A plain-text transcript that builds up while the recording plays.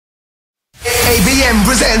ABM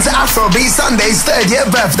presents Afrobeat Sundays 3rd year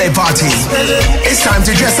birthday party. It's time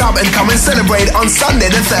to dress up and come and celebrate on Sunday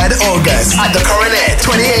the 3rd August at the Coronet,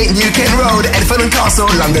 28 New Kent Road, Advert Castle,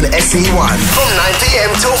 London SE1. From 9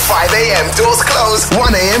 p.m. till 5 a.m. Doors closed, 1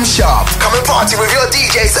 a.m. sharp. Come and party with your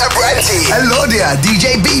DJs Abrantee, Alordia,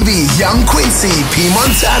 DJ Bibi, Young Quincy, P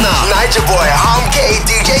Montana, Naija Boy, Harm K,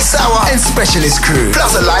 DJ Sawa, and specialist crew.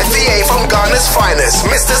 Plus a live VA from Ghana's finest,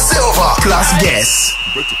 Mista Silva, plus guests.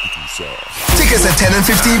 Tickets are £10 and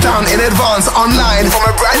 £15 in advance online from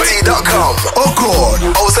Abrantee.com or call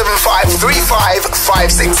 07535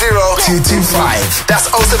 560 225.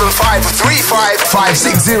 That's 07535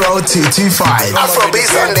 560 225. Afrobeat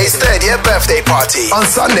Sundays 3rd year birthday party on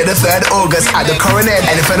Sunday the 3rd August at the Coronet,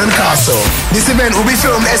 Advert Castle. This event will be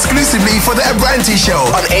filmed exclusively for the Abrantee show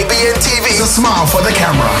on ABN TV. So smile for the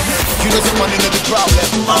camera. You know the money, know the problem.